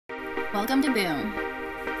Welcome to Boom,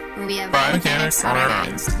 where we have biomechanics on our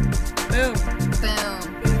minds. Boom. Boom.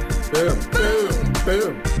 Boom, boom, boom.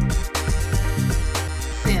 Boom.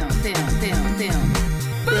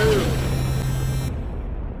 Boom.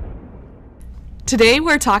 Today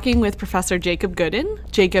we're talking with Professor Jacob Goodin.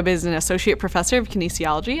 Jacob is an Associate Professor of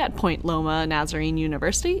Kinesiology at Point Loma Nazarene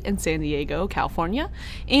University in San Diego, California,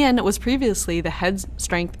 and was previously the head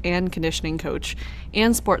strength and conditioning coach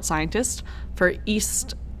and sports scientist for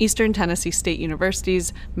Eastern Tennessee State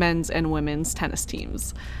University's men's and women's tennis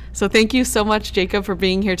teams. So thank you so much, Jacob, for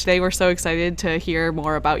being here today. We're so excited to hear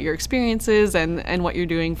more about your experiences and what you're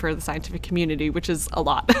doing for the scientific community, which is a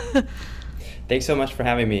lot. Thanks so much for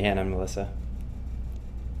having me, Hannah and Melissa.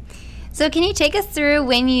 So can you take us through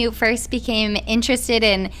when you first became interested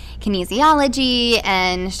in kinesiology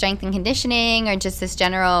and strength and conditioning, or just this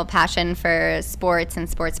general passion for sports and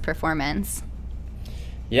sports performance?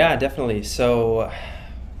 Yeah, definitely. So,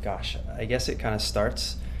 gosh, I guess it kind of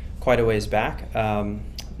starts quite a ways back.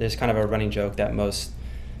 There's kind of a running joke that most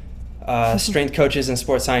strength coaches and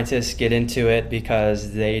sports scientists get into it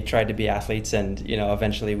because they tried to be athletes, and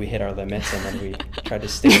eventually we hit our limits, and then we tried to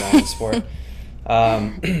stay around the sport.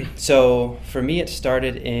 So for me, it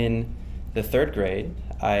started in the third grade.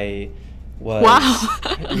 I was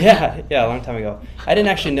yeah, a long time ago. I didn't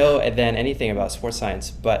actually know then anything about sports science,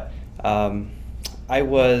 but I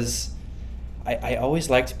always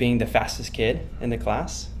liked being the fastest kid in the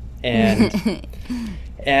class, and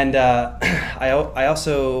I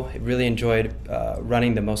also really enjoyed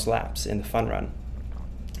running the most laps in the fun run,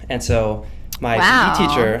 and so. My PE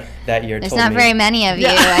teacher that year told me... There's not very many of you,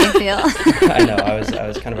 I feel. I know, I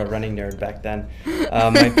was kind of a running nerd back then.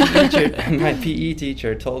 My PE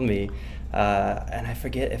teacher told me, and I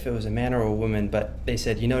forget if it was a man or a woman, but they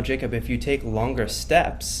said, Jacob, if you take longer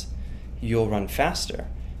steps, you'll run faster.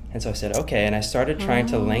 And so I said, okay, and I started trying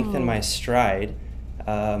to lengthen my stride,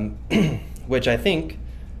 which I think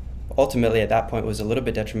ultimately at that point was a little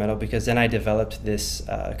bit detrimental, because then I developed this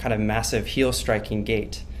kind of massive heel striking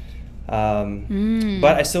gait.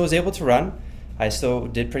 But I still was able to run. I still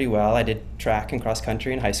did pretty well. I did track and cross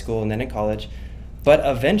country in high school and then in college. But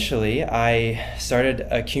eventually I started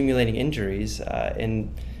accumulating injuries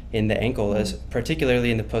in the ankle,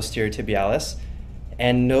 particularly in the posterior tibialis,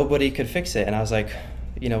 and nobody could fix it. And I was like,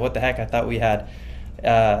 what the heck? I thought we had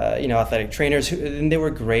athletic trainers and they were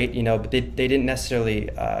great, but they didn't necessarily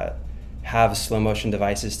have slow motion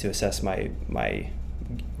devices to assess my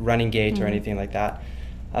running gait or anything like that.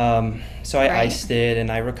 So I iced it and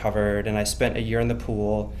I recovered, and I spent a year in the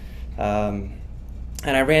pool, and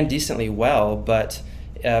I ran decently well, but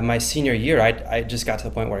my senior year I just got to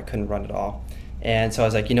the point where I couldn't run at all. And so I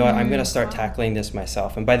was like, what, I'm going to start tackling this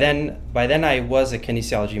myself. And by then I was a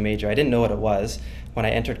kinesiology major. I didn't know what it was when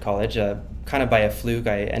I entered college. Kind of by a fluke,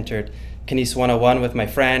 I entered Kines 101 with my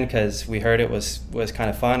friend because we heard it was kind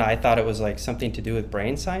of fun. I thought it was like something to do with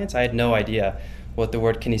brain science. I had no idea what the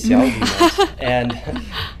word kinesiology meant.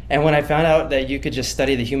 And when I found out that you could just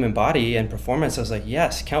study the human body and performance, I was like,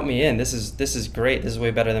 yes, count me in. This is great. This is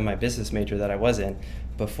way better than my business major that I was in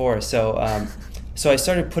before. So so I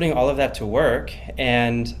started putting all of that to work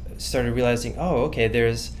and started realizing, okay,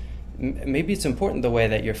 maybe it's important the way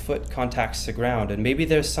that your foot contacts the ground, and maybe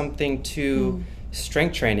there's something to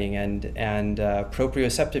strength training and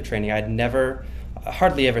proprioceptive training. I'd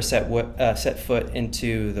hardly ever set foot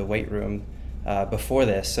into the weight room before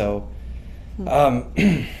this, so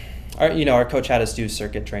our coach had us do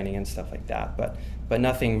circuit training and stuff like that, but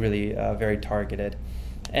nothing really very targeted.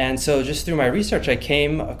 And so just through my research, I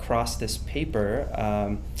came across this paper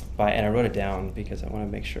and I wrote it down because I want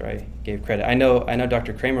to make sure I gave credit. I know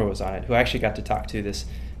Dr. Kramer was on it, who I actually got to talk to this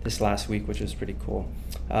last week, which was pretty cool.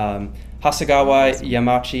 Hasegawa,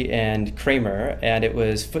 Yamauchi, and Kramer, and it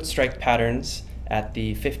was foot strike patterns at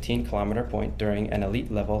the 15-kilometer point during an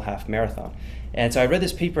elite level half marathon. And so I read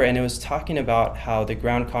this paper, and it was talking about how the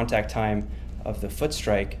ground contact time of the foot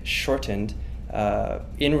strike shortened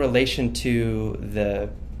in relation to the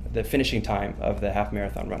finishing time of the half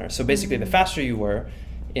marathon runner. So basically, the faster you were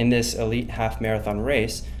in this elite half marathon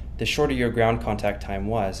race, the shorter your ground contact time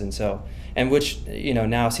was. And which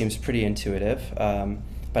now seems pretty intuitive.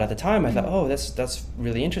 But at the time, I thought, that's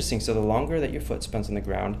really interesting. So the longer that your foot spends on the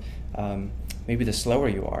ground, maybe the slower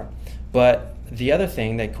you are. But the other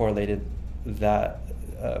thing they correlated that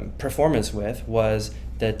performance with was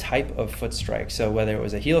the type of foot strike. So whether it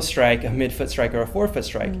was a heel strike, a midfoot strike, or a forefoot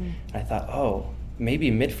strike. I thought,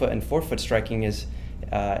 maybe midfoot and forefoot striking is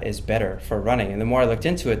better for running. And the more I looked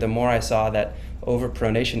into it, the more I saw that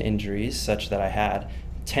overpronation injuries, such that I had,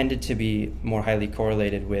 tended to be more highly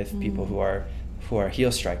correlated with people who are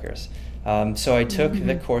heel strikers. So I took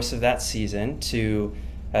the course of that season to,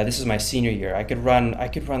 this was my senior year. I could run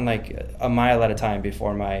like a mile at a time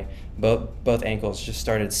before my both ankles just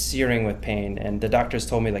started searing with pain. And the doctors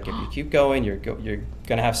told me, like, if you keep going, you're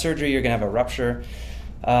gonna have surgery, you're gonna have a rupture.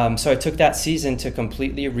 So I took that season to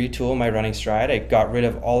completely retool my running stride. I got rid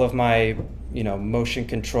of all of my, motion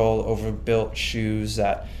control overbuilt shoes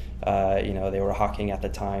that, they were hawking at the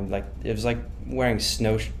time. Like, it was like wearing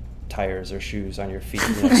snow tires or shoes on your feet.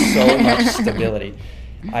 So much stability.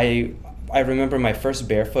 I remember my first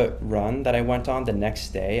barefoot run that I went on the next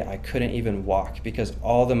day. I couldn't even walk because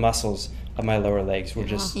all the muscles of my lower legs were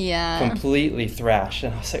just completely thrashed.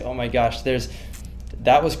 And I was like, oh my gosh,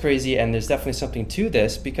 that was crazy. And there's definitely something to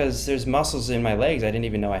this because there's muscles in my legs I didn't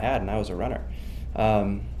even know I had, and I was a runner.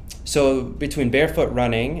 So between barefoot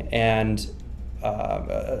running and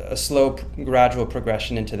a slow, gradual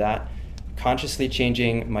progression into that, consciously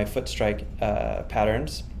changing my foot strike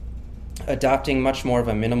patterns, adopting much more of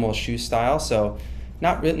a minimal shoe style. So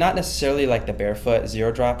not necessarily like the barefoot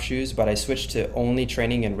zero drop shoes, but I switched to only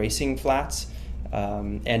training in racing flats,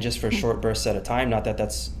 and just for short bursts at a time. Not that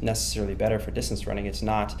that's necessarily better for distance running, it's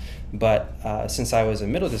not. But since I was a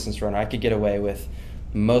middle distance runner, I could get away with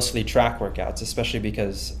mostly track workouts, especially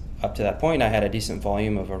because up to that point I had a decent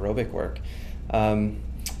volume of aerobic work.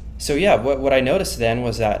 So yeah, what I noticed then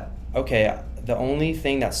was that, okay, the only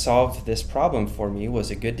thing that solved this problem for me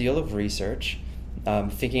was a good deal of research,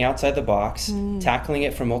 thinking outside the box, tackling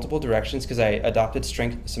it from multiple directions, because I adopted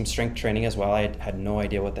some strength training as well. I had no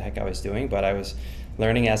idea what the heck I was doing, but I was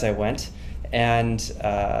learning as I went, and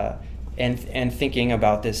thinking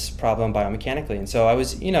about this problem biomechanically. And so I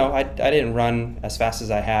was, I didn't run as fast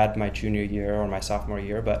as I had my junior year or my sophomore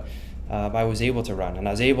year, but I was able to run and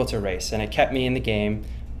I was able to race, and it kept me in the game.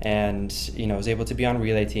 And was able to be on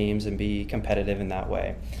relay teams and be competitive in that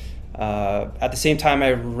way. At the same time,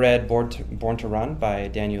 I read Born to Run by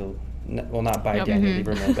Daniel, not by Daniel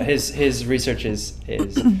Lieberman, but his research is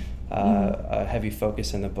a heavy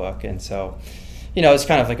focus in the book, and so it's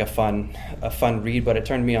kind of like a fun read, but it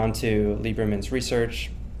turned me on to Lieberman's research.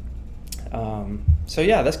 So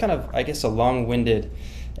yeah, that's kind of, I guess, a long-winded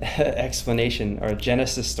explanation or a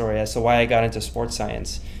genesis story as to why I got into sports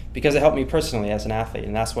science, because it helped me personally as an athlete,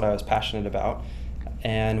 and that's what I was passionate about.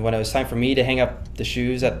 And when it was time for me to hang up the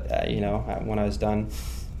shoes when I was done,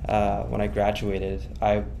 when I graduated,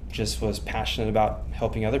 I just was passionate about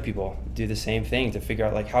helping other people do the same thing, to figure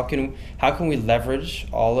out, like, how can we leverage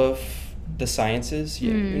all of the sciences,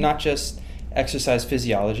 not just exercise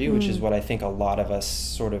physiology, which is what I think a lot of us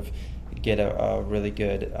sort of get a really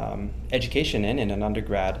good education in an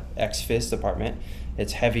undergrad ex-phys department.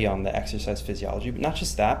 It's heavy on the exercise physiology, but not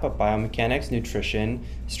just that, but biomechanics, nutrition,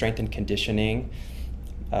 strength and conditioning,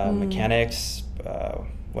 mechanics,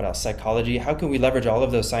 what else? Psychology. How can we leverage all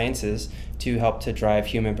of those sciences to help to drive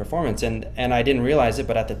human performance? And I didn't realize it,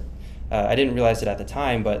 but I didn't realize it at the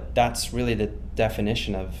time, but that's really the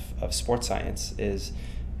definition of sports science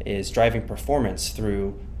is driving performance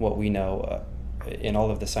through what we know in all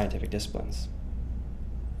of the scientific disciplines.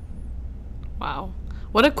 Wow.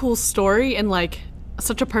 What a cool story, and like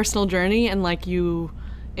such a personal journey, and like you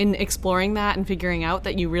in exploring that and figuring out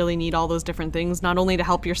that you really need all those different things, not only to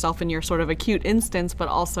help yourself in your sort of acute instance, but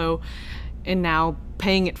also in now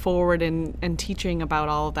paying it forward and teaching about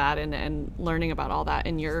all of that and learning about all that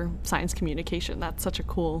in your science communication. That's such a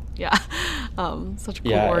cool, such a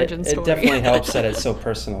cool origin story. It definitely helps that it's so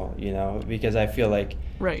personal, because I feel like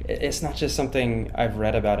it's not just something I've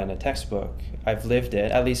read about in a textbook. I've lived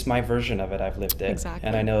it, at least my version of it, I've lived it. Exactly.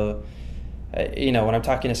 And I know, when I'm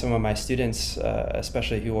talking to some of my students,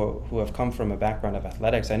 especially who have come from a background of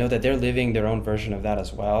athletics, I know that they're living their own version of that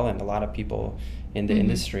as well. And a lot of people in the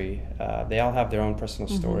industry, they all have their own personal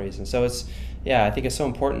stories. And so I think it's so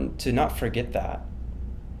important to not forget that.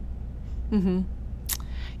 Mm-hmm.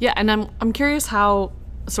 Yeah, and I'm curious how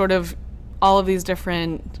sort of all of these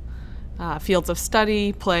different fields of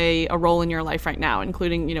study play a role in your life right now,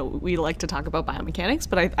 including, we like to talk about biomechanics,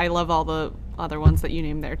 but I love all the other ones that you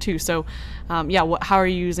named there too. So how are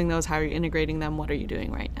you using those? How are you integrating them? What are you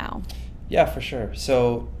doing right now? Yeah, for sure.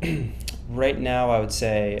 So right now I would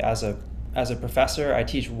say as a professor, I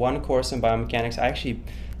teach one course in biomechanics. I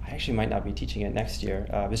actually might not be teaching it next year.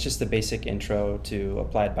 It's just the basic intro to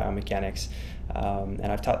applied biomechanics. And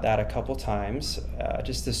I've taught that a couple times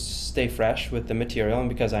just to stay fresh with the material and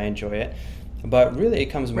because I enjoy it. But really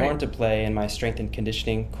it comes more into play in my strength and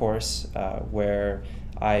conditioning course, where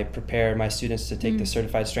I prepare my students to take the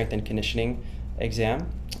Certified Strength and Conditioning exam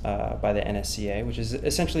by the NSCA, which is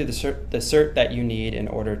essentially the cert that you need in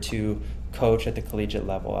order to coach at the collegiate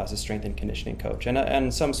level as a strength and conditioning coach.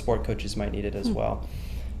 And some sport coaches might need it as well.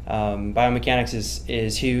 Biomechanics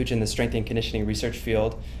is huge in the strength and conditioning research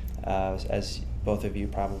field, as both of you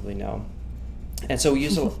probably know. And so we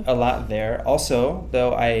use a lot there. Also,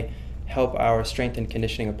 though, I help our strength and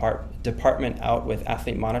conditioning department out with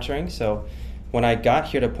athlete monitoring. So when I got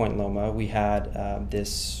here to Point Loma, we had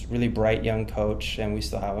this really bright young coach, and we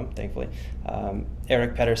still have him, thankfully,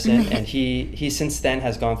 Eric Pedersen, and he since then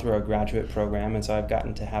has gone through our graduate program, and so I've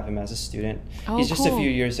gotten to have him as a student. He's just a few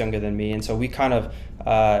years younger than me, and so we kind of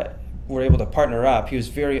were able to partner up. He was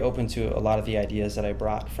very open to a lot of the ideas that I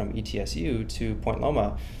brought from ETSU to Point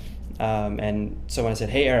Loma. And so when I said,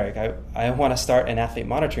 hey, Eric, I want to start an athlete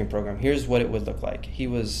monitoring program, here's what it would look like. He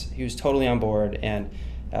was totally on board and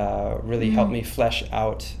really helped me flesh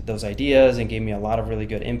out those ideas and gave me a lot of really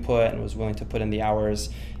good input and was willing to put in the hours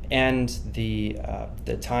and the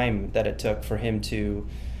time that it took for him to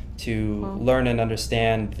learn and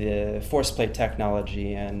understand the force plate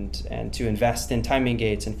technology and to invest in timing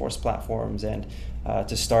gates and force platforms and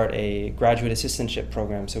to start a graduate assistantship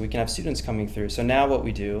program so we can have students coming through. So now what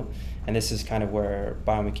we do, and this is kind of where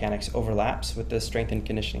biomechanics overlaps with the strength and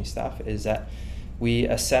conditioning stuff, is that we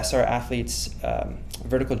assess our athletes'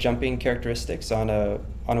 vertical jumping characteristics on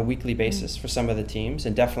a weekly basis for some of the teams,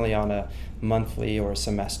 and definitely on a monthly or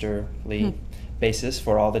semesterly basis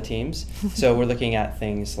for all the teams. So we're looking at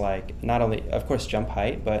things like not only, of course, jump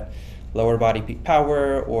height, but lower body peak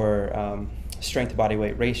power or strength to body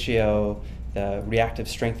weight ratio, the reactive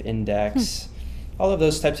strength index, all of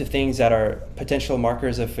those types of things that are potential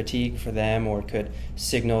markers of fatigue for them or could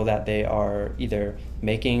signal that they are either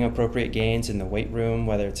making appropriate gains in the weight room,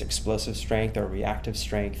 whether it's explosive strength or reactive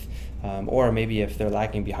strength, or maybe if they're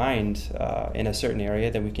lagging behind in a certain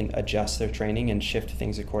area, then we can adjust their training and shift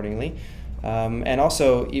things accordingly. And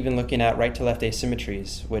also even looking at right to left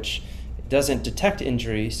asymmetries, which doesn't detect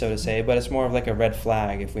injury, so to say, but it's more of like a red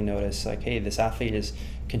flag if we notice like, hey, this athlete is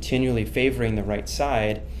continually favoring the right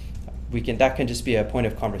side. That can just be a point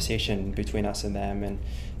of conversation between us and them.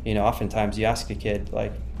 And oftentimes you ask a kid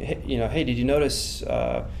like, hey, did you notice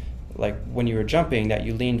like when you were jumping that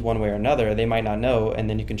you leaned one way or another? They might not know, and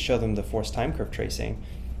then you can show them the force time curve tracing,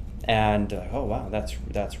 and oh wow,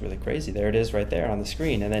 that's really crazy. There it is right there on the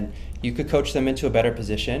screen. And then you could coach them into a better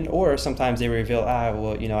position, or sometimes they reveal,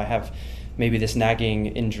 I have maybe this nagging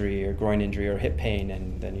injury or groin injury or hip pain,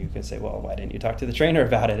 and then you can say, well, why didn't you talk to the trainer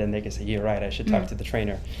about it? And they can say, you're right, I should talk to the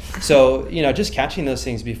trainer. So just catching those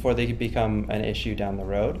things before they could become an issue down the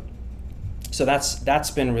road. So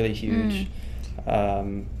that's been really huge.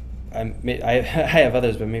 I have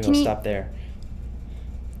others, but maybe I'll stop there.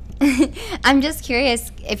 I'm just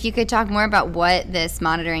curious if you could talk more about what this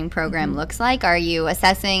monitoring program looks like. Are you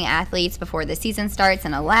assessing athletes before the season starts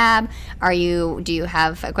in a lab? Do you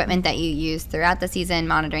have equipment that you use throughout the season,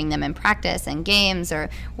 monitoring them in practice and games,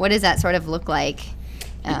 or what does that sort of look like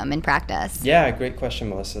in practice? Yeah, great question,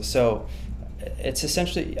 Melissa. So it's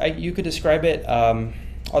essentially, you could describe it, I'll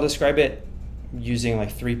describe it using like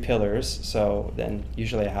 3 pillars. So then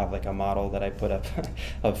usually I have like a model that I put up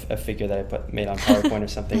of a figure that I made on PowerPoint or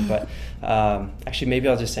something, but actually maybe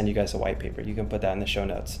I'll just send you guys a white paper. You can put that in the show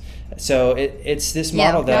notes. So it's this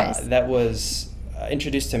model that was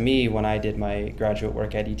introduced to me when I did my graduate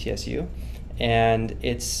work at ETSU, and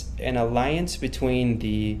it's an alliance between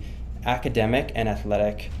the academic and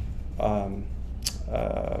athletic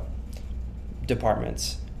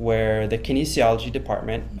departments, where the kinesiology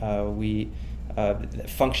department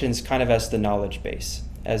functions kind of as the knowledge base,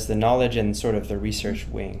 as the knowledge and sort of the research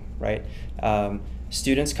wing, right?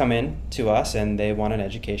 Students come in to us and they want an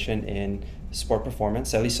education in sport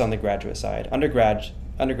performance, at least on the graduate side.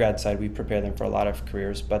 Undergrad side, we prepare them for a lot of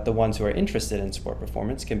careers, but the ones who are interested in sport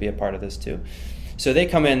performance can be a part of this too. So they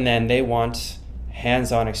come in and they want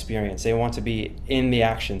hands-on experience. They want to be in the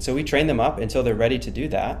action. So we train them up until they're ready to do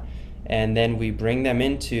that. And then we bring them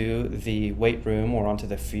into the weight room or onto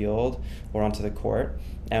the field or onto the court.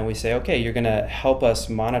 And we say, okay, you're going to help us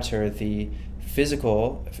monitor the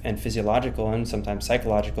physical and physiological and sometimes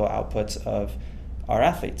psychological outputs of our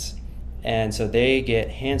athletes. And so they get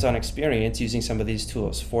hands-on experience using some of these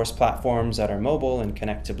tools, force platforms that are mobile and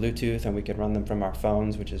connect to Bluetooth, and we could run them from our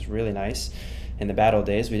phones, which is really nice. In the bad old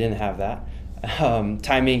days, we didn't have that.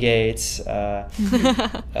 Timing gates,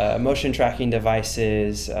 motion tracking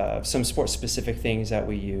devices, some sport-specific things that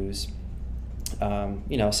we use,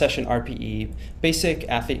 session RPE, basic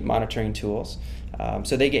athlete monitoring tools.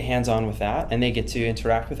 So they get hands-on with that, and they get to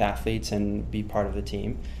interact with athletes and be part of the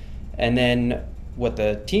team. And then what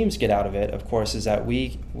the teams get out of it, of course, is that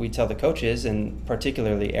we tell the coaches, and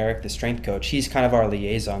particularly Eric, the strength coach, he's kind of our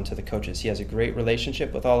liaison to the coaches. He has a great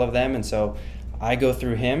relationship with all of them, and so I go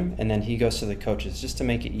through him, and then he goes to the coaches just to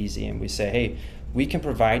make it easy. And we say, hey, we can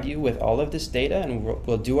provide you with all of this data, and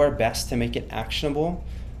we'll do our best to make it actionable.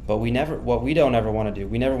 But what we don't ever want to do,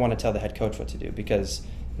 we never want to tell the head coach what to do, because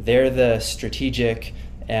they're the strategic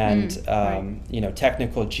and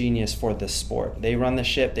technical genius for this sport. They run the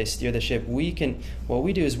ship, they steer the ship. What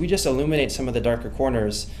we do is we just illuminate some of the darker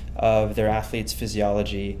corners of their athlete's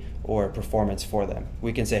physiology or performance for them.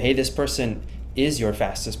 We can say, hey, this person is your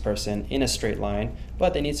fastest person in a straight line,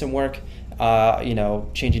 but they need some work,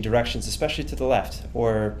 changing directions, especially to the left,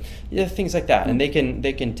 or things like that. And they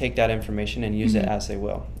can take that information and use it as they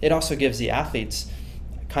will. It also gives the athletes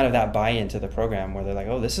kind of that buy-in to the program, where they're like,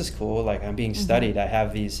 oh, this is cool. Like, I'm being studied. I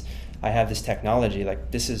have this technology. Like,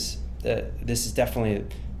 this is definitely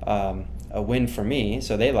a win for me.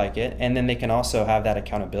 So they like it, and then they can also have that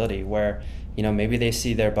accountability where, maybe they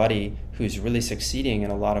see their buddy who's really succeeding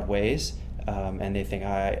in a lot of ways. And they think,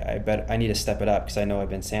 I bet I need to step it up because I know I've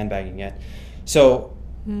been sandbagging it. So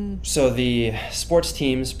the sports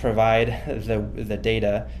teams provide the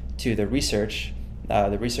data to the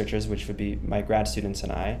researchers, which would be my grad students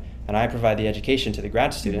and I provide the education to the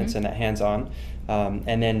grad students and that hands-on.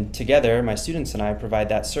 And then together, my students and I provide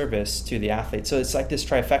that service to the athletes. So it's like this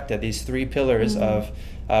trifecta, these three pillars of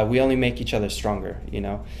we only make each other stronger,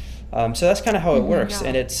 So that's kind of how it works.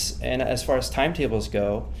 Yeah. And as far as timetables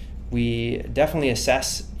go, we definitely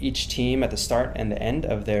assess each team at the start and the end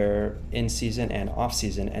of their in-season and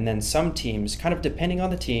off-season. And then some teams, kind of depending on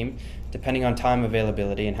the team, depending on time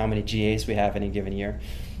availability and how many GAs we have any given year,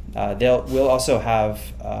 we'll also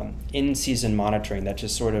have in-season monitoring that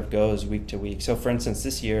just sort of goes week to week. So for instance,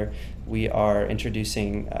 this year we are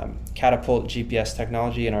introducing Catapult GPS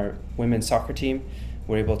technology in our women's soccer team.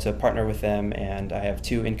 We're able to partner with them, and I have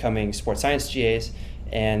 2 incoming sports science GAs,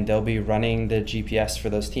 and they'll be running the GPS for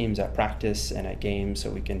those teams at practice and at games, so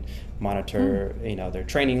we can monitor their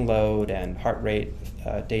training load and heart rate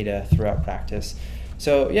data throughout practice.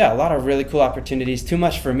 So yeah, a lot of really cool opportunities. Too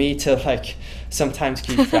much for me to sometimes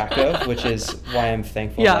keep track of, which is why I'm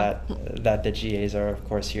thankful that the GAs are of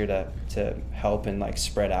course here to help and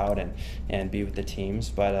spread out and be with the teams.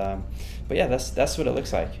 But yeah, that's what it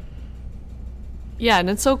looks like. Yeah,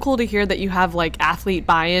 and it's so cool to hear that you have athlete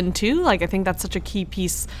buy-in too. I think that's such a key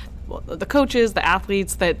piece. The coaches, the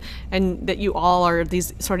athletes, that you all are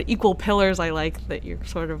these sort of equal pillars. I like that you're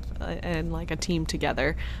sort of in a team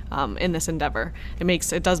together in this endeavor.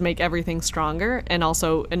 It does make everything stronger, and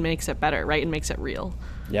also it makes it better, right? It makes it real.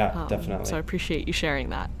 Yeah, definitely. So I appreciate you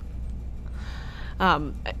sharing that.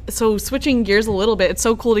 So switching gears a little bit, it's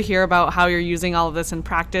so cool to hear about how you're using all of this in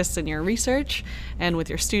practice in your research and with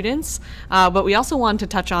your students. But we also wanted to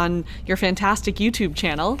touch on your fantastic YouTube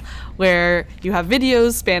channel, where you have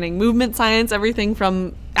videos spanning movement science, everything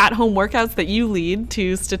from at-home workouts that you lead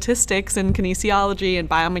to statistics and kinesiology and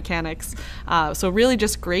biomechanics. So really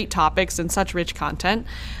just great topics and such rich content.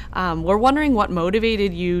 We're wondering what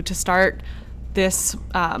motivated you to start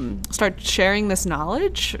sharing this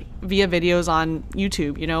knowledge via videos on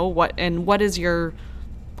YouTube. What is your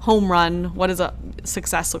home run? What does a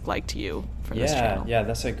success look like to you for this channel? Yeah,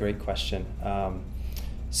 that's a great question.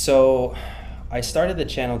 So I started the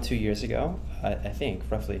channel 2 years ago, I think,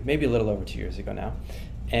 roughly, maybe a little over 2 years ago now.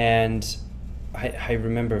 And I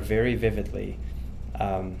remember very vividly,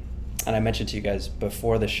 and I mentioned to you guys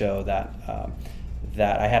before the show that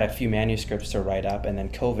I had a few manuscripts to write up, and then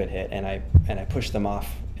COVID hit, and I pushed them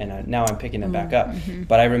off, and now I'm picking them back up.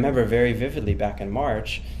 But I remember very vividly back in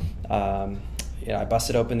March, I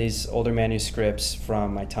busted open these older manuscripts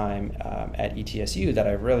from my time at ETSU that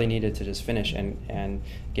I really needed to just finish and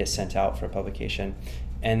get sent out for publication.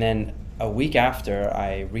 And then a week after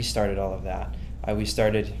I restarted all of that, we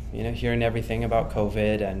started hearing everything about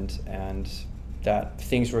COVID and that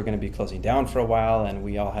things were going to be closing down for a while, and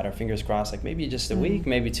we all had our fingers crossed, maybe just a week,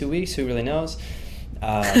 maybe 2 weeks, who really knows?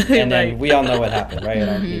 And then we all know what happened, right? I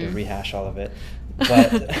don't need to rehash all of it.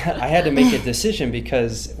 But I had to make a decision,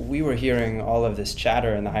 because we were hearing all of this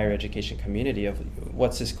chatter in the higher education community of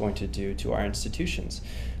what's this going to do to our institutions.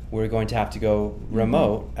 We're going to have to go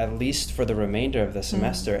remote, at least for the remainder of the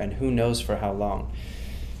semester, and who knows for how long.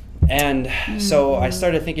 And so I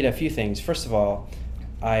started thinking a few things. First of all,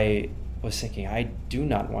 I was thinking, I do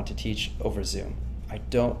not want to teach over Zoom. I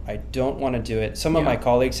don't want to do it. Some of my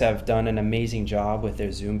colleagues have done an amazing job with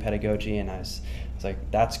their Zoom pedagogy, and I was like,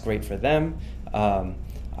 that's great for them.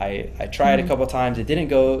 I tried a couple times. It didn't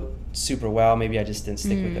go super well. Maybe I just didn't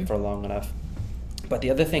stick with it for long enough. But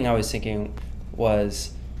the other thing I was thinking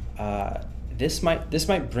was, this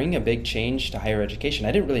might bring a big change to higher education.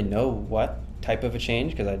 I didn't really know what type of a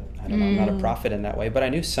change, because I don't know, I'm not a prophet in that way, but I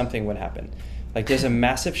knew something would happen. There's a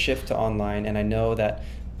massive shift to online, and I know that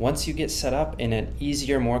once you get set up in an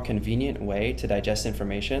easier, more convenient way to digest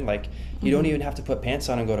information, like you don't even have to put pants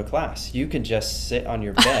on and go to class. You can just sit on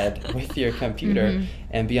your bed with your computer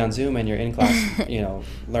and be on Zoom, and you're in class,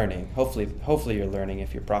 learning. Hopefully you're learning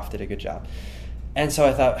if your prof did a good job. And so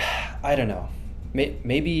I thought, I don't know,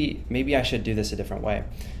 maybe I should do this a different way.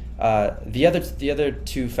 The other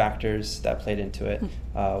two factors that played into it,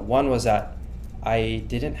 one was that I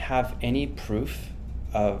didn't have any proof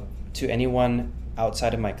to anyone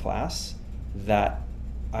outside of my class that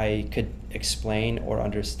I could explain or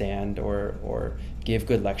understand or give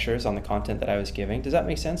good lectures on the content that I was giving. Does that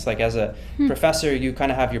make sense? Like as a professor, you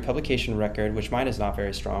kind of have your publication record, which mine is not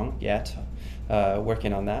very strong yet,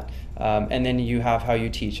 working on that. And then you have how you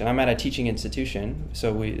teach. And I'm at a teaching institution,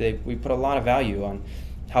 so we put a lot of value on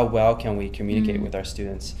how well can we communicate with our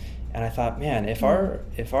students. And I thought, man, if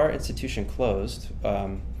our institution closed,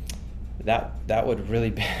 that would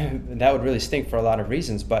really stink for a lot of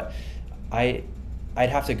reasons. But I'd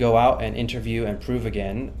have to go out and interview and prove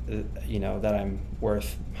again, that I'm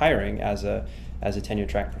worth hiring as a tenure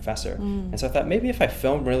track professor. And so I thought, maybe if I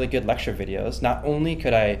film really good lecture videos, not only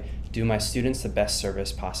could I do my students the best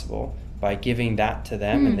service possible by giving that to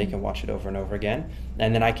them and they can watch it over and over again,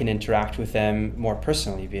 and then I can interact with them more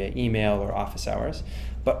personally via email or office hours,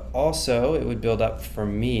 but also it would build up for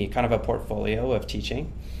me kind of a portfolio of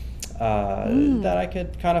teaching that I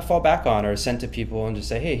could kind of fall back on or send to people and just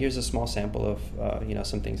say, hey, here's a small sample of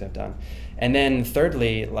some things I've done. And then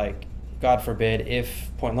thirdly, like, God forbid, if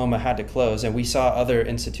Point Loma had to close, and we saw other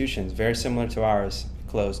institutions very similar to ours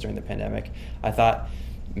close during the pandemic, I thought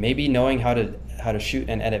maybe knowing how to shoot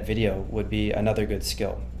and edit video would be another good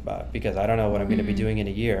skill, because I don't know what I'm going to be doing in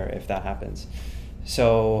a year if that happens.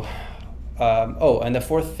 So and the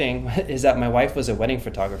fourth thing is that my wife was a wedding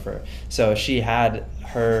photographer, so she had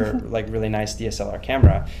her like really nice DSLR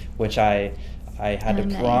camera, which I had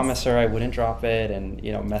to promise her I wouldn't drop it and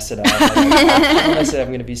mess it up. I promise I'm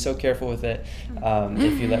going to be so careful with it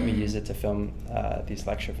if you let me use it to film these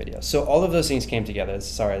lecture videos. So all of those things came together.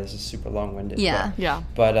 Sorry, this is super long-winded.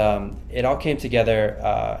 But it all came together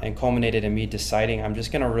and culminated in me deciding I'm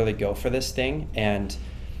just going to really go for this thing. And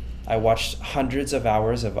I watched hundreds of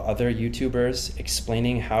hours of other YouTubers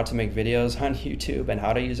explaining how to make videos on YouTube and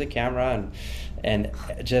how to use a camera and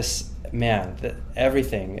just, man,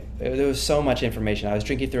 everything. There was so much information. I was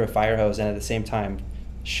drinking through a fire hose and at the same time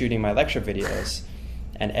shooting my lecture videos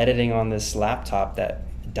and editing on this laptop that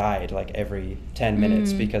died like every 10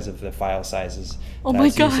 minutes because of the file sizes that I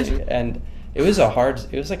was using. And it was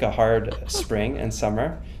like a hard spring and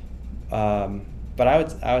summer. But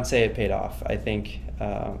I would say it paid off. I think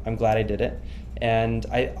I'm glad I did it. And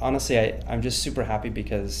I'm just super happy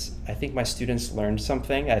because I think my students learned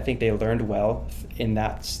something. I think they learned well in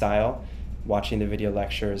that style, watching the video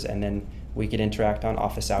lectures, and then we could interact on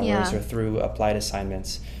office hours or through applied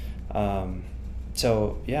assignments.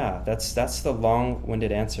 So yeah, that's the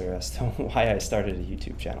long-winded answer as to why I started a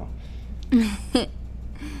YouTube channel.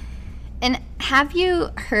 And have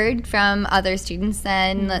you heard from other students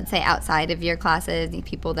then, let's say outside of your classes, the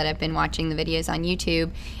people that have been watching the videos on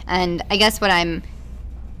YouTube? And I guess what I'm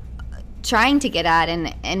trying to get at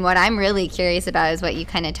and what I'm really curious about is what you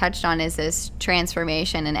kind of touched on is this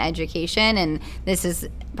transformation in education. And this is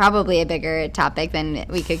probably a bigger topic than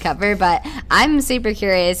we could cover, but I'm super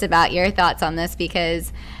curious about your thoughts on this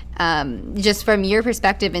because just from your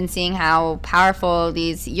perspective and seeing how powerful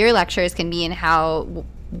your lectures can be and how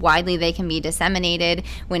widely they can be disseminated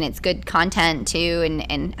when it's good content too,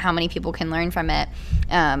 and how many people can learn from it.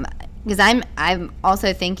 Because I'm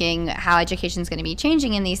also thinking how education is going to be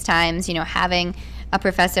changing in these times. Having a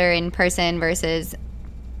professor in person versus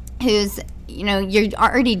who's you're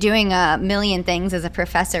already doing a million things as a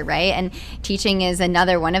professor, right? And teaching is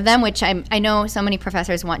another one of them, which I know so many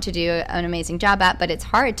professors want to do an amazing job at, but it's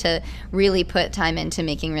hard to really put time into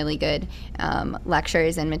making really good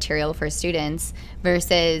lectures and material for students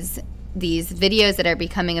versus these videos that are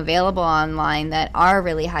becoming available online that are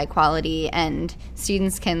really high quality and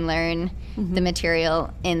students can learn the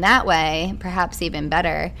material in that way, perhaps even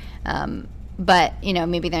better. But,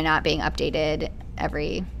 maybe they're not being updated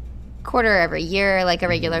every quarter, every year like a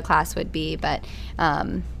regular class would be, but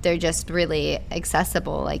they're just really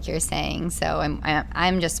accessible like you're saying. So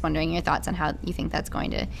I'm just wondering your thoughts on how you think that's going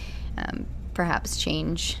to perhaps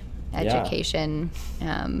change education.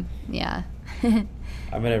 I'm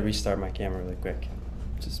going to restart my camera really quick.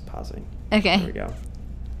 Just pausing. Okay. There we go.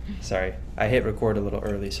 Sorry. I hit record a little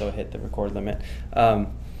early, so I hit the record limit.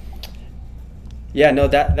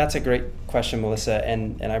 That's a great question, Melissa,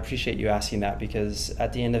 and I appreciate you asking that because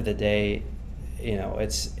at the end of the day,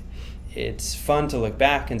 it's fun to look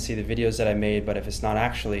back and see the videos that I made, but if it's not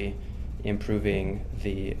actually improving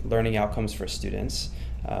the learning outcomes for students,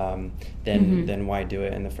 then why do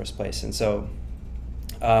it in the first place? And so,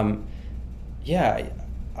 yeah,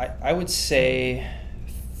 I would say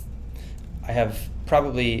I have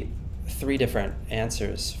probably 3 different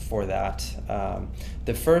answers for that.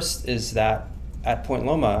 The first is that at Point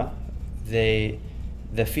Loma, the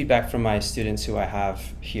feedback from my students who I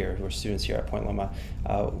have here, who are students here at Point Loma,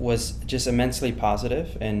 was just immensely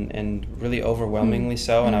positive and really overwhelmingly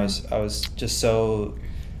so. And I was just so,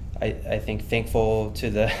 I think, thankful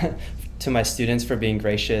to my students for being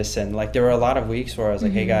gracious. And like, there were a lot of weeks where I was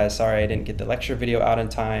like, hey guys, sorry I didn't get the lecture video out in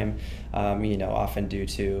time, often due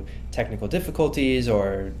to technical difficulties,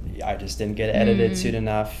 or I just didn't get it edited soon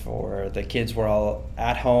enough, or the kids were all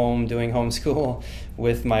at home doing homeschool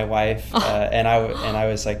with my wife, and I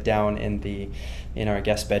was like down in our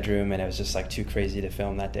guest bedroom, and it was just like too crazy to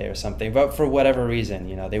film that day or something. But for whatever reason,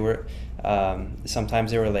 they were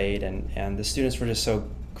sometimes they were late, and the students were just so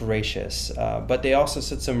gracious, but they also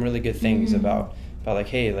said some really good things about like,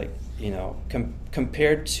 hey, like,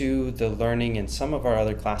 compared to the learning in some of our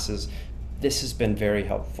other classes, this has been very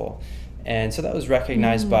helpful. And so that was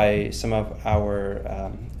recognized by some of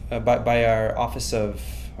our by our Office of,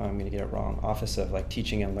 I'm going to get it wrong, Office of like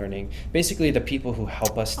Teaching and Learning, basically the people who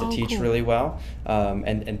help us to teach really well,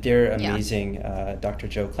 and they're amazing. Dr.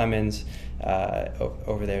 Jo Clemens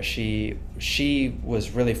over there, she was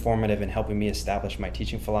really formative in helping me establish my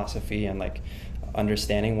teaching philosophy, and like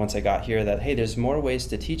understanding once I got here that, hey, there's more ways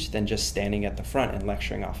to teach than just standing at the front and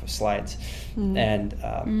lecturing off of slides.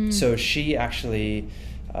 And so she actually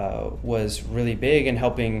was really big in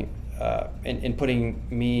helping in putting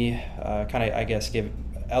me kind of, I guess,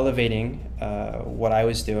 elevating what I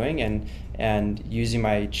was doing, and using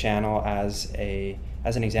my channel as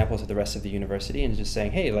an example to the rest of the university, and just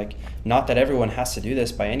saying, hey, like, not that everyone has to do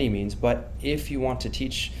this by any means, but if you want to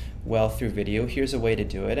teach well through video, here's a way to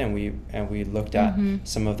do it. And we looked at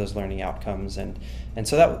some of those learning outcomes, and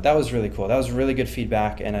so that was really cool. That was really good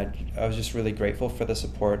feedback, and I was just really grateful for the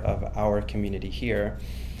support of our community here.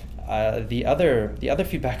 The other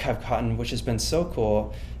feedback I've gotten, which has been so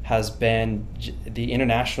cool, has been the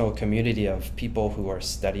international community of people who are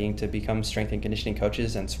studying to become strength and conditioning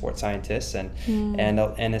coaches and sports scientists,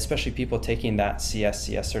 and especially people taking that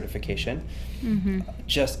CSCS certification.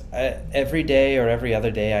 Just every day or every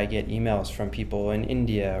other day, I get emails from people in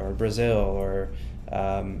India or Brazil or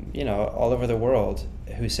all over the world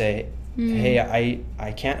who say, hey,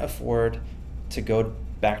 I can't afford to go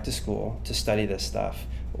back to school to study this stuff,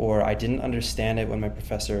 or I didn't understand it when my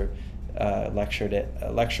professor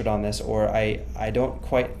lectured on this, or I don't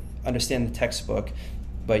quite understand the textbook,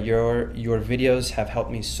 but your videos have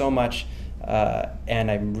helped me so much,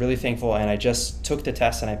 and I'm really thankful, and I just took the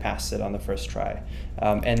test and I passed it on the first try.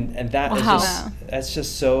 And that that's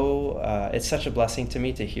just so, it's such a blessing to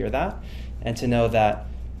me to hear that, and to know that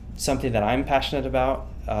something that I'm passionate about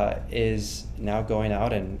is now going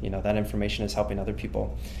out, and that information is helping other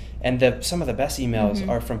people. And some of the best emails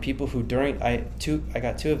are from people who I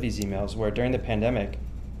got 2 of these emails where during the pandemic,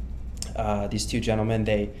 these 2 gentlemen,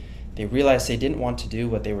 they realized they didn't want to do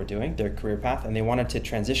what they were doing, their career path, and they wanted to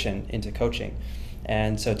transition into coaching.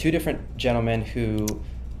 And so 2 different gentlemen who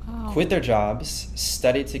quit their jobs,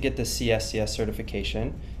 studied to get the CSCS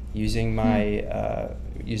certification using my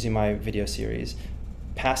video series,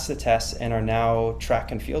 passed the test, and are now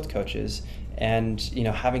track and field coaches, and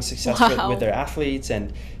having success with their athletes,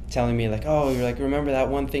 and telling me like, oh, you're like, remember that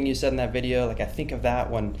one thing you said in that video? Like, I think of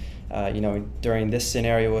that when, during this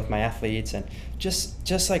scenario with my athletes, and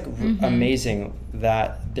just like amazing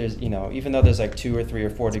that there's, even though there's like 2 or 3 or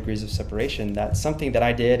 4 degrees of separation, that something that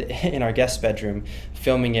I did in our guest bedroom,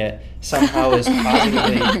 filming it, somehow is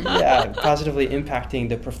positively impacting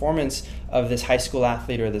the performance of this high school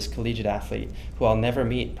athlete or this collegiate athlete who I'll never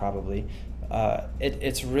meet probably.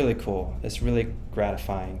 It's really cool. It's really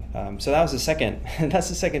gratifying. So that was the second. That's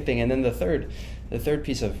the second thing. And then the third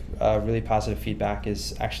piece of really positive feedback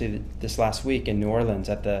is actually this last week in New Orleans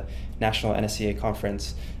at the National NSCA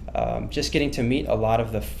Conference. Just getting to meet a lot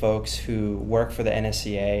of the folks who work for the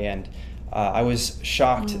NSCA, and I was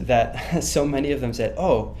shocked that so many of them said,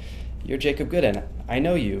 "Oh, you're Jacob Goodin. I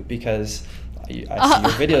know you because I see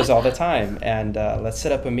your videos all the time, and let's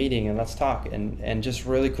set up a meeting and let's talk," and just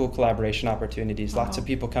really cool collaboration opportunities. Lots of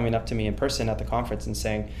people coming up to me in person at the conference and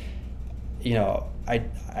saying,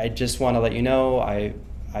 I just want to let you know I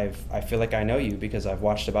feel like I know you because I've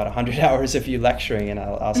watched about 100 hours of you lecturing, and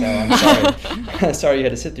I'll say, oh, I'm sorry, sorry you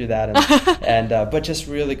had to sit through that, but just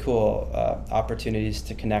really cool opportunities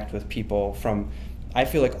to connect with people from, I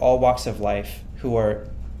feel like, all walks of life who are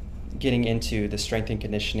getting into the strength and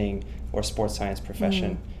conditioning or sports science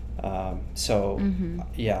profession.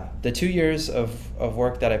 Yeah, the 2 years of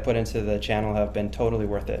work that I put into the channel have been totally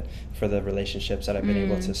worth it for the relationships that I've been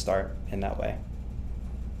able to start in that way.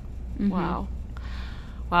 Wow.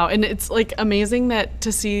 And it's like amazing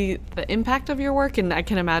to see the impact of your work. And I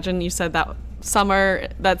can imagine you said that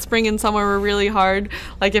spring and summer were really hard.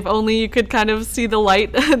 Like if only you could kind of see the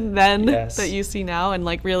light then that you see now, and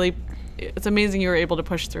like really, it's amazing you were able to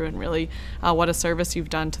push through, and really what a service you've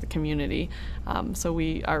done to the community. So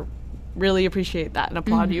we really appreciate that and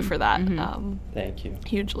applaud you for that. Thank you.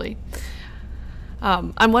 Hugely.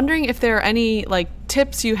 I'm wondering if there are any like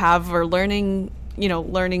tips you have or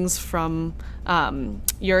learnings from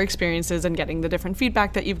your experiences and getting the different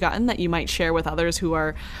feedback that you've gotten that you might share with others who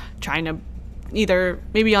are trying to either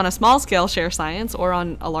maybe on a small scale share science, or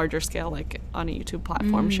on a larger scale like on a YouTube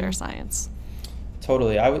platform share science.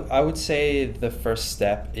 Totally. I would say the first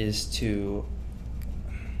step is to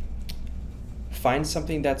find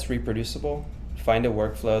something that's reproducible, find a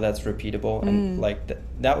workflow that's repeatable. And like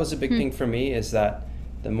that was a big thing for me, is that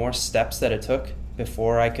the more steps that it took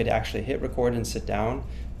before I could actually hit record and sit down,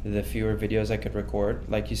 the fewer videos I could record.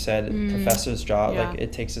 Like you said, professor's job, like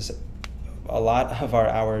it takes us a lot of our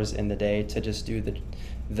hours in the day to just do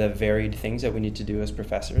the varied things that we need to do as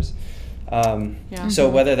professors. So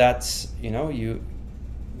whether that's, you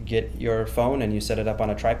get your phone and you set it up on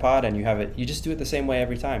a tripod and you just do it the same way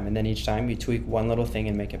every time, and then each time you tweak one little thing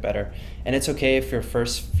and make it better. And it's okay if your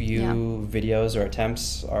first few videos or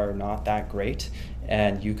attempts are not that great,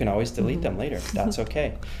 and you can always delete them later. That's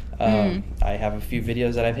okay. I have a few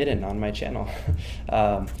videos that I've hidden on my channel.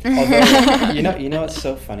 Although, you know what's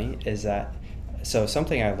so funny is that, so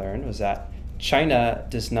something I learned was that China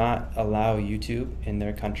does not allow YouTube in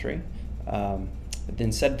their country.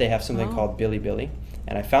 Instead, they have something called Bilibili.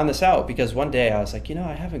 And I found this out because one day I was like,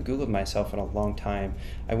 I haven't Googled myself in a long time.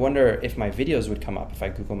 I wonder if my videos would come up if I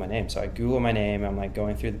Google my name. So I Google my name, I'm like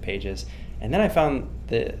going through the pages. And then I found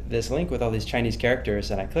this link with all these Chinese characters,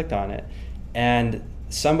 and I clicked on it. And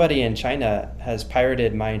somebody in China has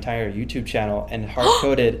pirated my entire YouTube channel and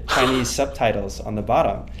hard-coded Chinese subtitles on the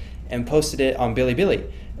bottom and posted it on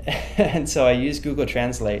Bilibili. And so I used Google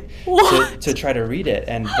Translate to try to read it.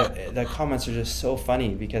 And the comments are just so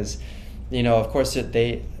funny because, of course,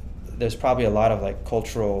 there's probably a lot of like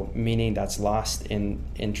cultural meaning that's lost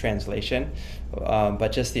in translation,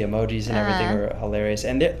 but just the emojis and everything are hilarious.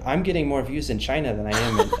 And I'm getting more views in China than I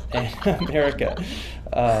am in America.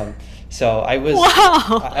 So I was,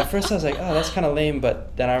 at first I was like, oh, that's kind of lame,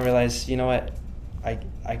 but then I realized, you know what,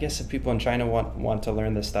 I guess if people in China want to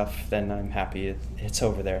learn this stuff, then I'm happy it's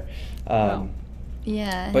over there. But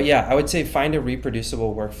yeah, I would say find a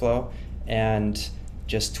reproducible workflow and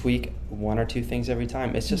just tweak one or two things every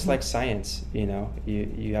time. It's just like science,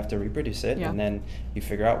 you have to reproduce it, and then you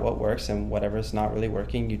figure out what works, and whatever's not really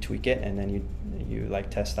working, you tweak it, and then you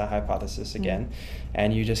like test that hypothesis again,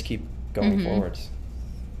 and you just keep going forwards.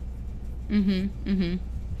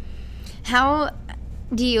 How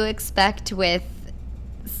do you expect with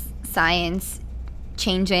science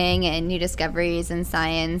changing and new discoveries in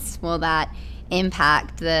science, will that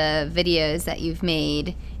impact the videos that you've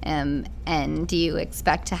made? And do you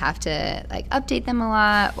expect to have to like update them a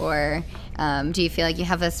lot, or do you feel like you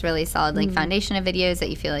have this really solid foundation of videos that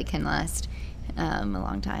you feel like can last a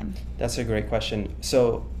long time? That's a great question.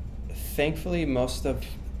 So thankfully, most of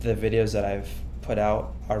the videos that I've put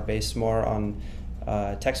out are based more on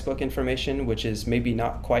textbook information, which is maybe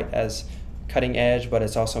not quite as cutting edge, but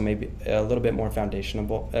it's also maybe a little bit more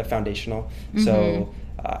foundational. So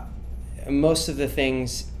most of the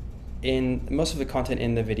content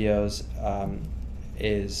in the videos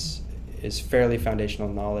is fairly foundational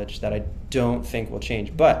knowledge that I don't think will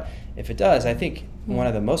change. But if it does, I think one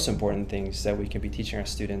of the most important things that we can be teaching our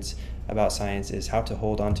students about science is how to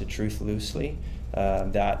hold on to truth loosely.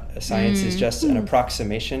 That science is just an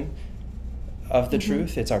approximation of the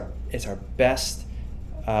truth. It's our best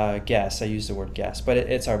guess. I use the word guess, but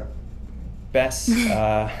it's our best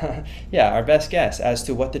our best guess as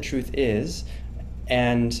to what the truth is.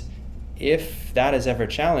 And if that is ever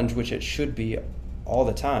challenged, which it should be all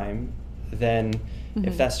the time, then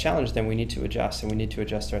if that's challenged, then we need to adjust, and we need to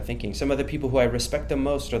adjust our thinking. Some of the people who I respect the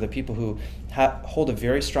most are the people who hold a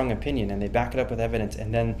very strong opinion and they back it up with evidence,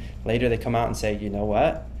 and then later they come out and say, you know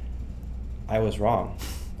what, I was wrong.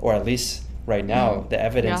 Or at least right now, the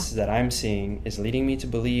evidence that I'm seeing is leading me to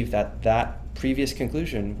believe that previous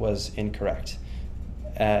conclusion was incorrect.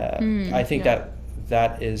 I think that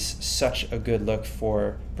that is such a good look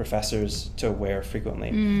for professors to wear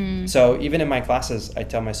frequently. So even in my classes, I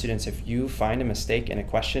tell my students, if you find a mistake in a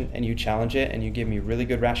question and you challenge it and you give me really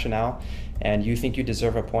good rationale and you think you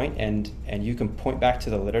deserve a point, and you can point back to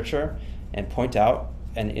the literature and point out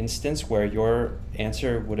an instance where your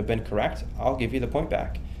answer would have been correct, I'll give you the point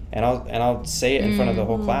back. And I'll say it in front of the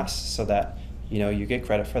whole class so that, you know, you get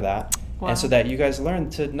credit for that. Wow. And so that you guys learn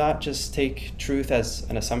to not just take truth as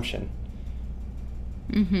an assumption.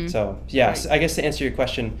 So yes, I guess to answer your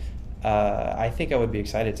question, I think I would be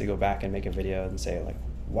excited to go back and make a video and say like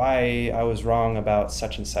why I was wrong about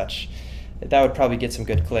such and such. That would probably get some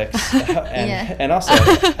good clicks. and also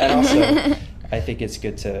I think it's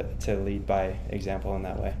good to lead by example in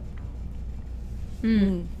that way.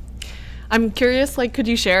 I'm curious, like, could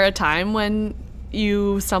you share a time when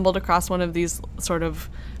you stumbled across one of these sort of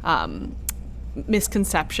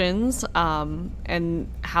misconceptions and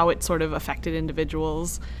how it sort of affected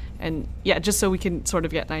individuals? And yeah, just so we can sort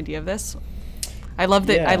of get an idea of this. I love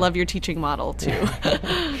that. I love your teaching model too.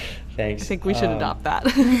 Thanks. I think we should adopt that.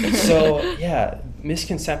 So yeah,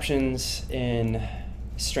 misconceptions in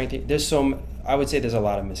strength. I would say there's a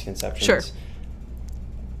lot of misconceptions. Sure.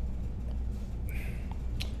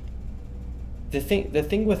 The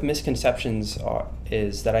thing with misconceptions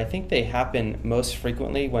is that I think they happen most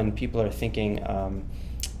frequently when people are thinking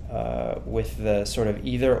with the sort of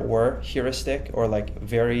either or heuristic, or like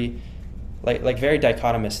very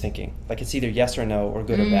dichotomous thinking. Like it's either yes or no or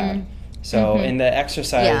good or bad. So in the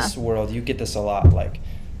exercise world, you get this a lot, like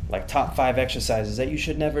top 5 exercises that you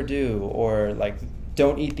should never do, or like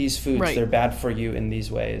don't eat these foods, they're bad for you in these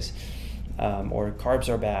ways. Or carbs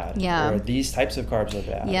are bad, or these types of carbs are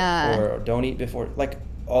bad, or don't eat before, like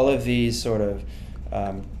all of these sort of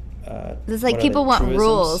it's like people want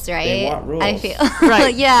rules, right? They want rules. I feel right.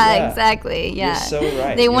 Exactly. Yeah, you're so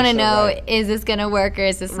right. They want to know, is this gonna work or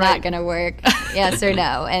is this not gonna work? Yes or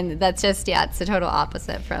no. And that's just it's the total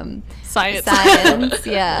opposite from science.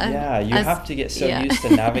 You have to get so used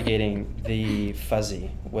to navigating the fuzzy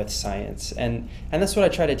with science, and that's what I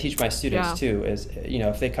try to teach my students too. Is, you know,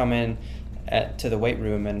 if they come in to the weight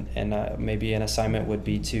room and maybe an assignment would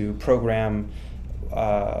be to program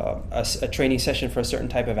a training session for a certain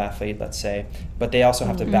type of athlete, let's say, but they also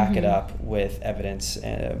have to back it up with evidence,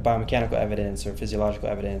 biomechanical evidence or physiological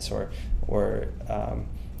evidence, or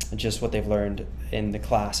just what they've learned in the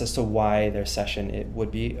class as to why their session it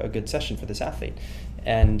would be a good session for this athlete.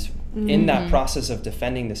 And in that process of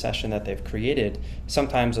defending the session that they've created,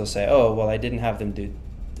 sometimes they'll say, oh, well, I didn't have them do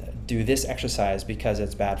this exercise because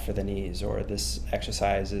it's bad for the knees, or this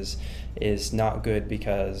exercise is not good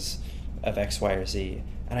because of X, Y, or Z.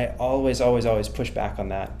 And I always push back on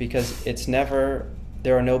that, because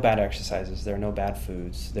there are no bad exercises, there are no bad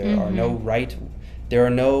foods, there are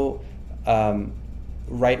no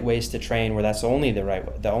right ways to train where that's only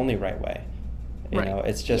the only right way. You know,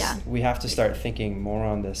 it's just we have to start thinking more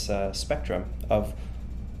on this spectrum of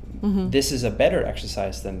this is a better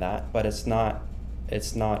exercise than that, but it's not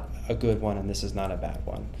a good one, and this is not a bad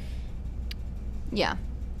one. Yeah,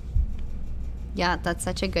 that's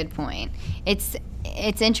such a good point. It's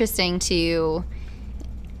interesting to,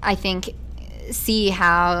 I think, see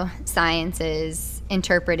how science is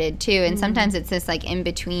interpreted too, and sometimes it's this like in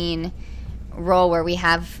between role where we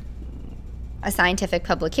have a scientific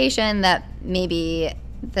publication that maybe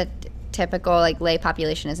the typical like lay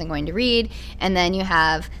population isn't going to read, and then you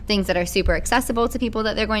have things that are super accessible to people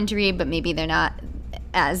that they're going to read, but maybe they're not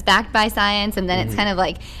as backed by science, and then it's kind of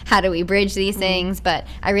like, how do we bridge these things? But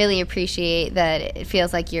I really appreciate that it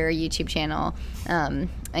feels like your YouTube channel and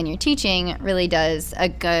your teaching really does a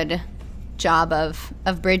good job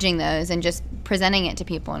of bridging those and just presenting it to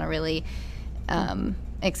people in a really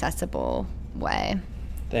accessible way.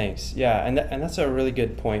 Thanks. Yeah, and that's a really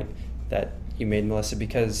good point that you made, Melissa,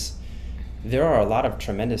 because there are a lot of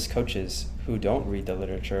tremendous coaches who don't read the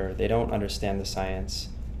literature, they don't understand the science,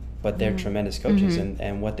 but they're tremendous coaches,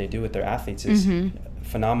 and what they do with their athletes is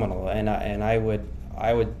phenomenal. And I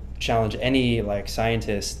would challenge any like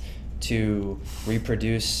scientist to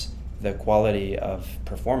reproduce the quality of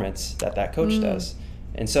performance that coach does.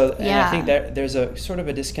 And so, and I think that there's a sort of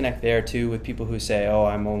a disconnect there too with people who say, oh,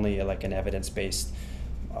 I'm only like an evidence-based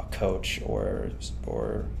coach or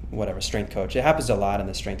whatever, strength coach. It happens a lot in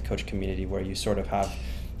the strength coach community, where you sort of have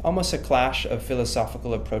almost a clash of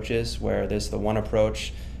philosophical approaches, where there's the one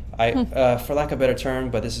approach, for lack of a better term,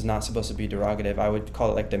 but this is not supposed to be derogative, I would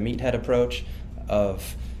call it like the meathead approach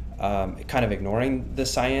of kind of ignoring the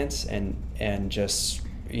science and just,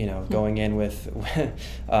 you know, going in with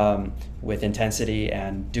intensity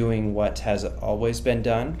and doing what has always been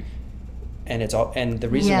done. and the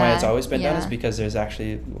reason why it's always been done is Yeah. because there's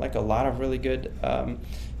actually like a lot of really good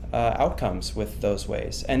outcomes with those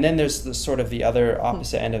ways. And then there's the sort of the other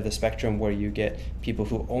opposite end of the spectrum where you get people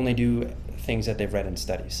who only do things that they've read in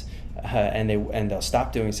studies, and they'll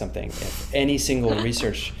stop doing something if any single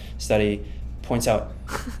research study points out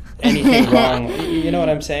anything wrong. You know what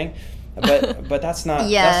I'm saying? But that's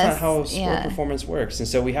not how sport performance works. And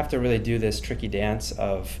so we have to really do this tricky dance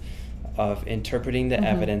of interpreting the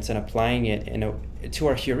evidence and applying it to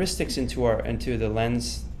our heuristics, into the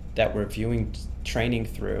lens that we're viewing training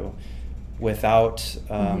through, without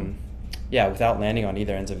without landing on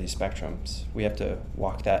either ends of these spectrums. We have to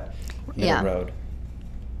walk that middle road.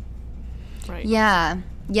 Right.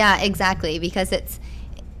 Yeah, exactly, because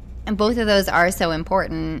and both of those are so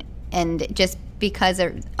important, and just because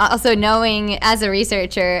also knowing, as a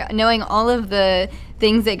researcher, knowing all of the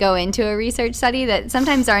things that go into a research study that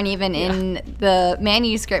sometimes aren't even in the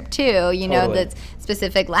manuscript too, you know, the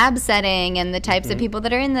specific lab setting and the types of people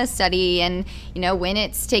that are in the study, and, you know, when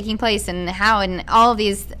it's taking place and how, and all of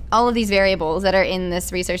these variables that are in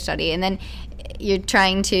this research study. And then you're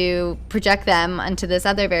trying to project them onto this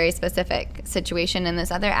other very specific situation and this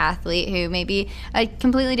other athlete who may be a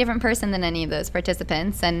completely different person than any of those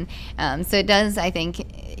participants. And so it does, I think,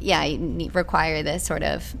 require this sort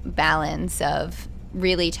of balance of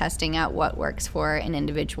really testing out what works for an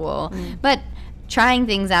individual, but trying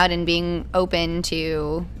things out and being open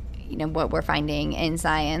to, you know, what we're finding in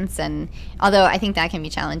science. And although I think that can be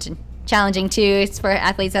challenging too, it's for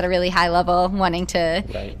athletes at a really high level wanting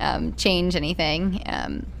to change anything.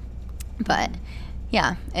 But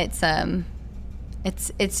yeah, it's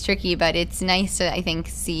tricky, but it's nice to, I think,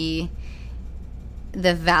 see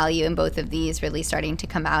the value in both of these really starting to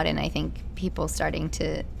come out, and I think people starting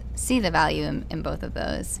to see the value in both of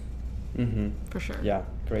those. For sure. Yeah,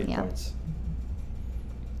 great points.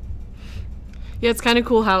 Yeah, it's kind of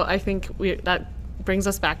cool how I think that brings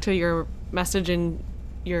us back to your message in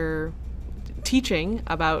your teaching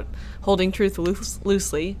about holding truth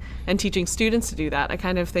loosely and teaching students to do that. I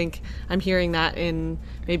kind of think I'm hearing that in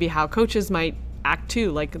maybe how coaches might act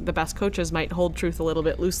too. Like, the best coaches might hold truth a little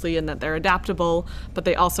bit loosely, in that they're adaptable, but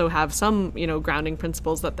they also have some, you know, grounding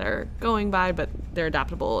principles that they're going by, but they're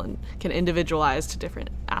adaptable and can individualize to different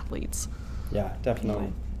athletes. Yeah,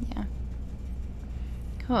 definitely. Yeah.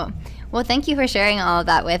 Cool. Well, thank you for sharing all of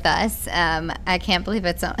that with us. I can't believe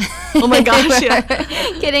it's oh my gosh, yeah,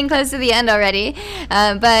 getting close to the end already.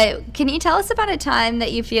 But can you tell us about a time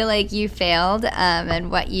that you feel like you failed, and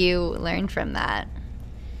what you learned from that?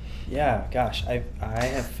 Yeah, gosh, I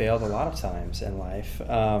have failed a lot of times in life.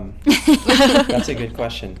 That's a good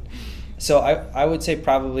question. So I would say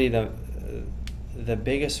probably the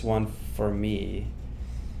biggest one for me.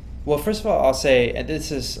 Well, first of all, I'll say, and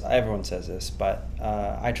everyone says this, but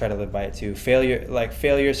I try to live by it too. Failure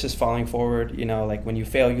is just falling forward. You know, like when you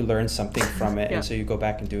fail, you learn something from it, and so you go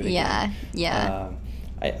back and do it again. Yeah.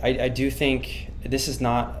 I do think this is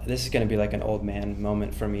going to be like an old man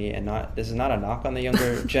moment for me, and this is not a knock on the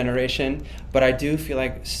younger generation, but I do feel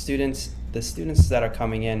like the students that are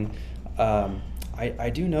coming in,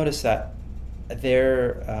 I do notice that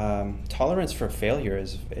their tolerance for failure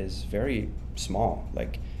is very small.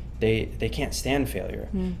 Like, they can't stand failure,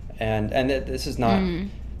 and this is not,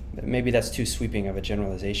 maybe that's too sweeping of a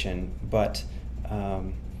generalization, but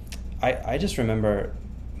I just remember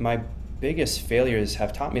my biggest failures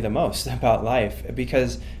have taught me the most about life,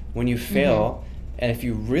 because when you fail, and if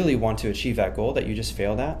you really want to achieve that goal that you just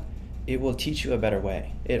failed at, it will teach you a better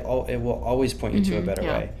way. It will always point you to a better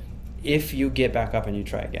way if you get back up and you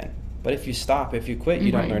try again. But if you quit,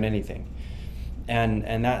 you don't learn anything.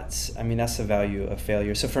 And that's the value of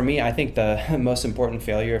failure. So for me, I think the most important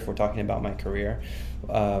failure, if we're talking about my career,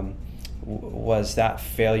 was that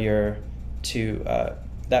failure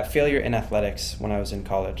in athletics when I was in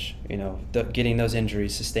college. You know, getting those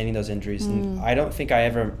injuries, sustaining those injuries. And I don't think I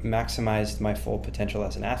ever maximized my full potential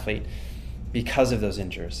as an athlete because of those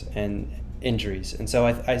injuries. And so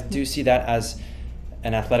I do see that as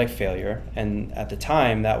an athletic failure, and at the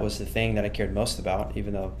time that was the thing that I cared most about,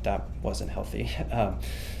 even though that wasn't healthy.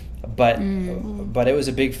 But it was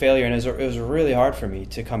a big failure, and it was really hard for me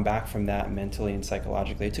to come back from that mentally and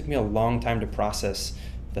psychologically. It took me a long time to process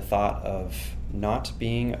the thought of not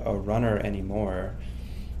being a runner anymore,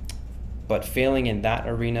 but failing in that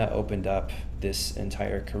arena opened up this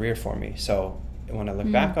entire career for me. So when I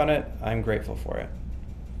look back on it, I'm grateful for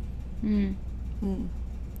it.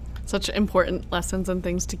 Such important lessons and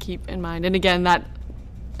things to keep in mind. And again, that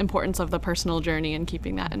importance of the personal journey and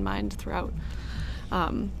keeping that in mind throughout.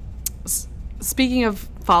 Speaking of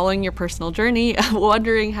following your personal journey,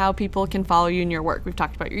 wondering how people can follow you in your work. We've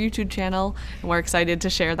talked about your YouTube channel, and we're excited to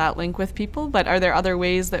share that link with people, but are there other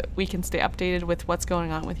ways that we can stay updated with what's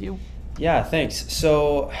going on with you? Yeah, thanks.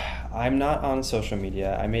 So I'm not on social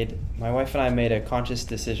media. My wife and I made a conscious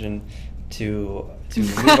decision to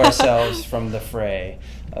remove ourselves from the fray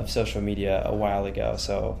of social media a while ago.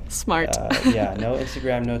 So smart. Yeah, no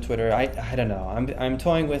Instagram, no Twitter. I don't know. I'm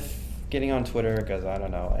toying with getting on Twitter because I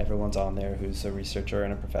don't know. Everyone's on there who's a researcher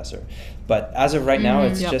and a professor. But as of right now,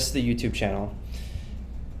 it's just the YouTube channel.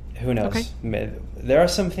 Who knows? Okay. There are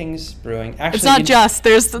some things brewing. Actually, it's not just.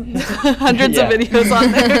 There's hundreds of videos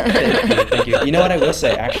on there. Thank you. You know what I will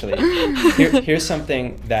say, actually? Here's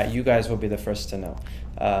something that you guys will be the first to know.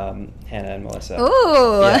 Hannah and Melissa.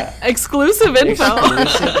 Ooh. Yeah. Exclusive info.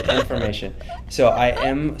 Exclusive information. So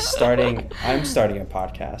I'm starting a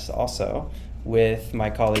podcast also with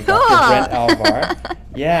my colleague, Dr. Brent Alvar.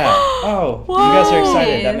 Yeah. Oh, Whoa. You guys are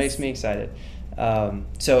excited. That makes me excited.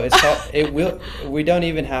 So it's called, we don't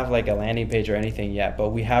even have like a landing page or anything yet, but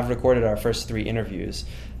we have recorded our first 3 interviews,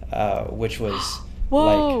 which was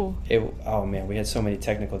Whoa. oh man, we had so many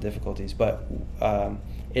technical difficulties, but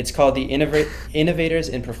it's called the Innovators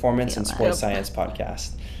in Performance and Sports Science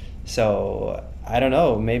podcast. So I don't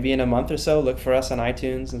know, maybe in a month or so, look for us on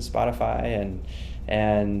iTunes and Spotify,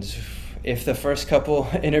 and if the first couple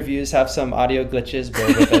interviews have some audio glitches, bear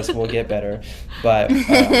with us, we'll get better. But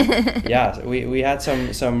yeah, we had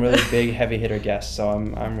some really big heavy hitter guests, so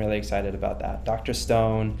I'm really excited about that. Dr.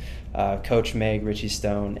 Stone, Coach Meg, Richie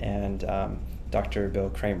Stone, and Dr.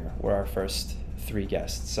 Bill Kramer were our first 3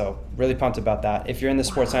 guests. So really pumped about that. If you're in the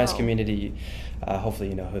sports science community, hopefully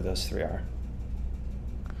you know who those 3 are.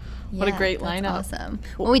 What a great lineup. Awesome.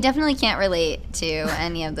 Well, we definitely can't relate to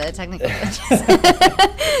any of the technical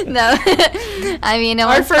glitches. No. I mean,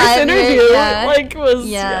 our first interview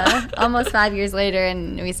was almost 5 years later,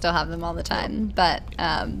 and we still have them all the time. But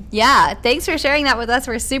yeah, thanks for sharing that with us.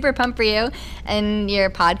 We're super pumped for you and your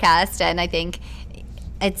podcast, and I think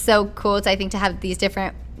it's so cool to have these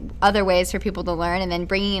different other ways for people to learn, and then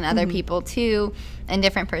bringing in other people too and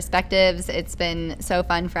different perspectives. It's been so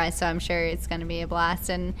fun for us, so I'm sure it's going to be a blast,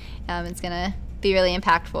 and it's going to be really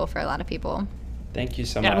impactful for a lot of people. Thank you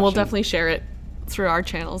so much. And we'll definitely share it through our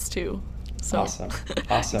channels too. So awesome.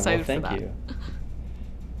 Well, thank you.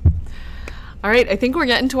 All right, I think we're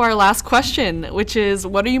getting to our last question, which is,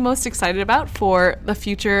 what are you most excited about for the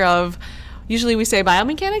future of, usually we say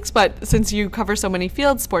biomechanics, but since you cover so many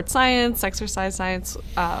fields, sports science, exercise science,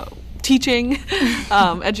 teaching,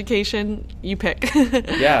 education, you pick.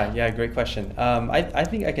 Yeah, great question. I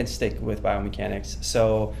think I can stick with biomechanics.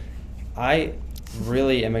 So I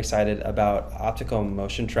really am excited about optical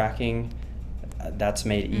motion tracking that's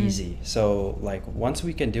made easy. So like once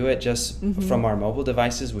we can do it just from our mobile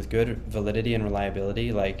devices with good validity and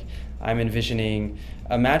reliability, like I'm envisioning,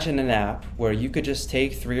 imagine an app where you could just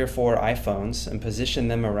take 3 or 4 iPhones and position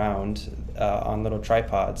them around on little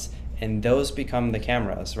tripods, and those become the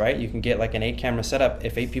cameras, right? You can get like an 8 camera setup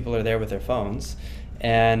if 8 people are there with their phones,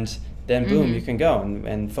 and then boom, you can go.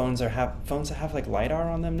 And phones that have like LiDAR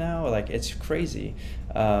on them now, like it's crazy.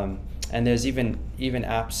 And there's even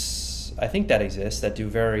apps I think that exist that do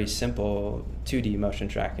very simple 2D motion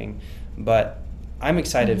tracking. But I'm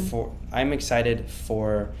excited for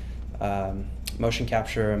motion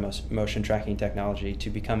capture and motion tracking technology to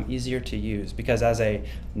become easier to use, because as a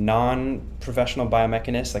non-professional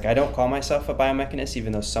biomechanist, like I don't call myself a biomechanist,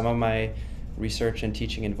 even though some of my research and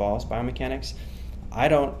teaching involves biomechanics, I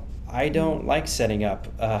don't like setting up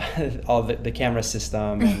all the camera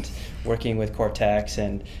system and working with Cortex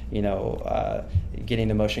and getting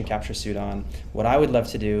the motion capture suit on. What I would love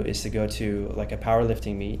to do is to go to like a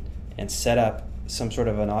powerlifting meet and set up some sort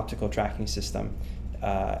of an optical tracking system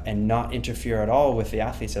and not interfere at all with the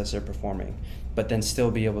athletes as they're performing, but then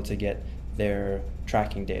still be able to get their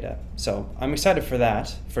tracking data. So I'm excited for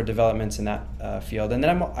that, for developments in that field. And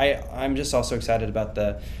then I'm just also excited about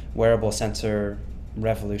the wearable sensor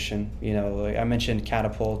revolution. Like I mentioned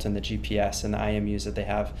Catapult and the GPS and the IMUs that they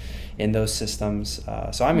have in those systems.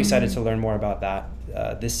 So I'm excited to learn more about that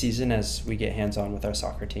this season as we get hands-on with our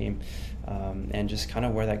soccer team, and just kind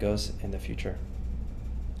of where that goes in the future.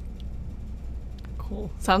 Cool.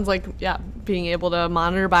 Sounds like, being able to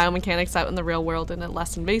monitor biomechanics out in the real world in a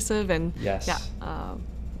less invasive and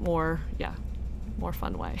more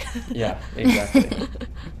fun way. Yeah, exactly.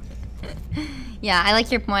 Yeah, I like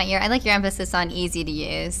your point. I like your emphasis on easy to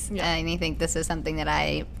use. Yeah. And I think this is something that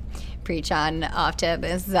I preach on often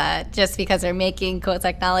is that just because they're making cool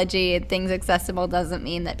technology and things accessible doesn't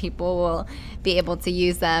mean that people will be able to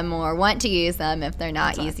use them or want to use them if they're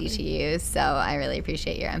not easy to use. So I really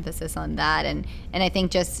appreciate your emphasis on that. And I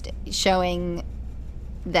think just showing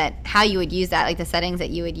that how you would use that, like the settings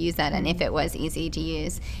that you would use that, and if it was easy to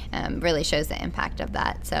use, really shows the impact of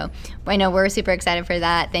that. So I know we're super excited for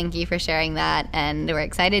that. Thank you for sharing that, and we're also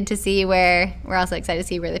excited to see where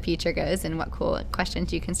the future goes and what cool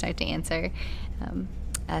questions you can start to answer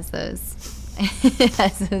as those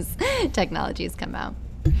as those technologies come out.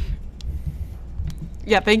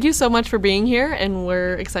 Yeah, thank you so much for being here, and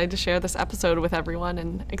we're excited to share this episode with everyone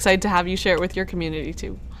and excited to have you share it with your community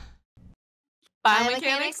too.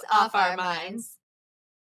 Biomechanics off our minds.